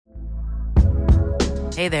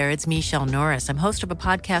Hey there, it's Michelle Norris. I'm host of a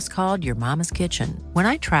podcast called Your Mama's Kitchen. When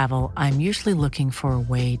I travel, I'm usually looking for a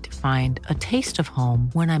way to find a taste of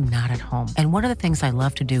home when I'm not at home. And one of the things I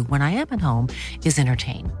love to do when I am at home is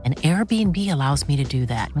entertain. And Airbnb allows me to do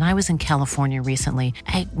that. When I was in California recently,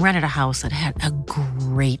 I rented a house that had a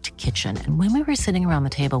great kitchen. And when we were sitting around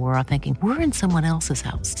the table, we were all thinking, we're in someone else's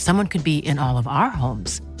house. Someone could be in all of our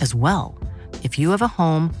homes as well. If you have a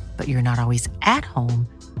home, but you're not always at home,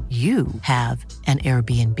 you have an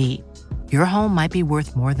Airbnb. Your home might be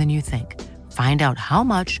worth more than you think. Find out how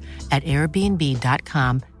much at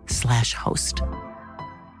airbnb.com/host.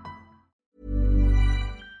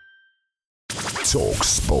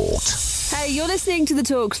 talkSPORT. Hey, you're listening to the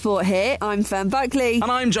talkSPORT here. I'm Fern Buckley.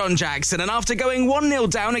 And I'm John Jackson. And after going 1-0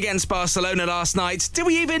 down against Barcelona last night, do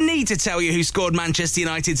we even need to tell you who scored Manchester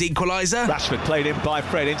United's equaliser? Rashford played in by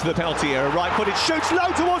Fred into the penalty area. Right-footed, shoots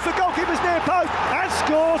low towards the goalkeeper's near post and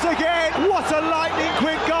scores again. What a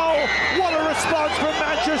lightning-quick goal. What a response from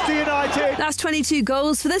Manchester United. That's 22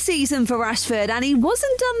 goals for the season for Rashford, and he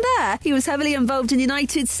wasn't done there. He was heavily involved in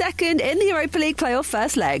United's second in the Europa League playoff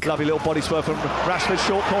first leg. Lovely little body swerve from Rashford,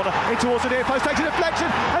 short corner, in towards the near post, takes a deflection,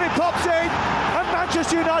 and it pops in. And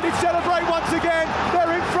Manchester United celebrate once again.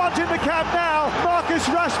 They're in front in the camp now. Marcus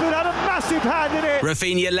Rashford had a massive hand in it.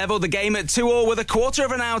 Rafinha levelled the game at 2-2 with a quarter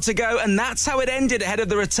of an hour to go, and that's how it ended ahead of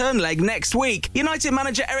the return leg next week. United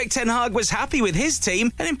manager Erik ten Hag was happy with his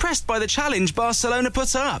team and impressed by the challenge Barcelona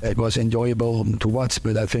put up. It was enjoyable to watch,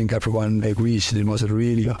 but I think everyone agrees it was a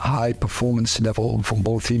really high performance level from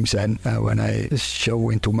both teams. And when I show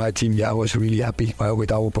into my team, I was really happy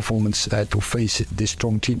with our performance to face this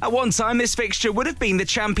strong team. At one time, this fixture would have been the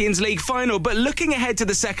Champions League final, but looking ahead to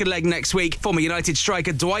the second leg next week, former United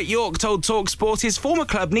striker Dwight Yorke told talkSPORT his former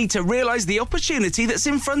club need to realise the opportunity that's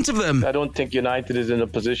in front of them. I don't think United is in a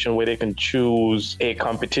position where they can choose a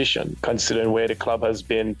competition, considering where the club has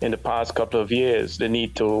been in the past couple of years. They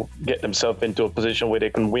need to get themselves into a position where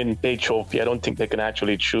they can win a trophy. I don't think they can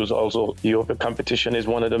actually choose. Also, the European competition is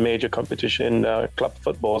one of the major competitions in club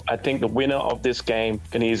football. I think the winner of this game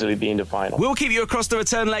can easily be in the final. We'll keep you across the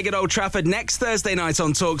return leg at Old Trafford next Thursday night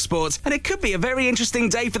on talkSPORT, and it could be a very interesting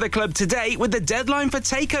day for the club today with the deadline for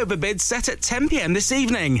takeover bids set at 10 p.m. this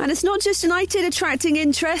evening. And it's not just United attracting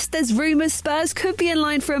interest. There's rumours Spurs could be in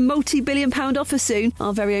line for a multi-billion-pound offer soon.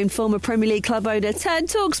 Our very own former Premier League club owner turned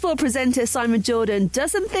talkSPORT presenter Simon Jordan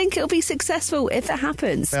doesn't think it'll be successful if it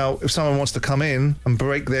happens. Now, if someone wants to come in and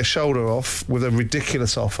break their shoulder off with a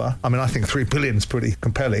ridiculous offer, I mean, I think $3 billion is pretty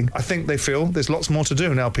compelling. I think they feel there's lots more to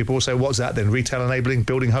do. Now, people will say, what's that then? Retail enabling,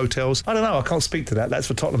 building hotels? I don't know. I can't speak to that. That's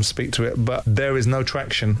for Tottenham to speak to it. But there is no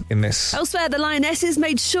traction in this. Elsewhere, the Lionesses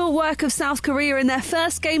made short work of South Korea in their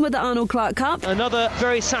first game of the Arnold Clark Cup. Another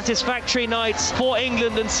very satisfactory night for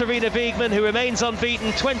England and Serena Wiegmann, who remains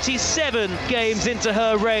unbeaten 27 games into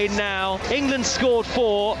her reign now. England scored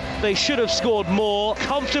 4. They should have scored more.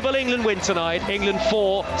 Comfortable England win tonight. England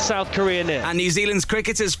 4, South Korea 0. And New Zealand's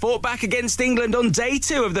cricketers fought back against England on day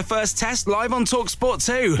 2 of the first test live on talkSPORT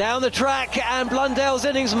 2. Down the track, and Blundell's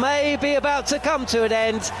innings may be about to come to an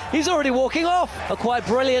end. He's already walking off. A quite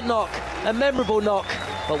brilliant knock, a memorable knock.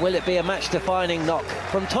 But will it be a match-defining knock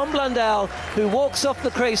from Tom Blundell, who walks off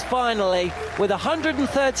the crease finally with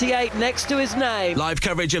 138 next to his name? Live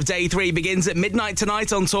coverage of Day 3 begins at midnight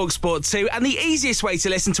tonight on talkSPORT 2, and the easiest way to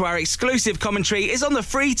listen to our exclusive commentary is on the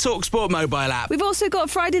free talkSPORT mobile app. We've also got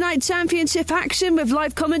Friday night championship action with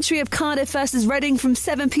live commentary of Cardiff versus Reading from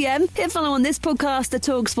 7 p.m. Hit follow on this podcast, the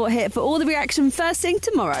talkSPORT Hit, for all the reaction first thing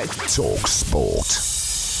tomorrow. talkSPORT.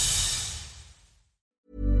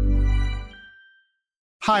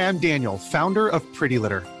 Hi, I'm Daniel, founder of Pretty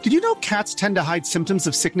Litter. Did you know cats tend to hide symptoms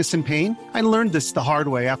of sickness and pain? I learned this the hard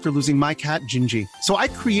way after losing my cat, Gingy. So I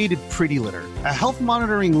created Pretty Litter, a health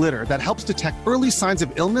monitoring litter that helps detect early signs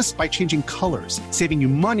of illness by changing colors, saving you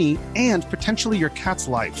money and potentially your cat's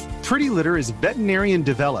life. Pretty Litter is veterinarian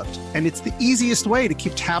developed, and it's the easiest way to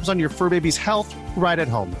keep tabs on your fur baby's health right at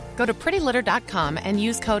home. Go to prettylitter.com and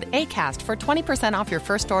use code ACAST for 20% off your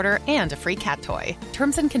first order and a free cat toy.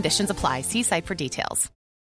 Terms and conditions apply. See site for details.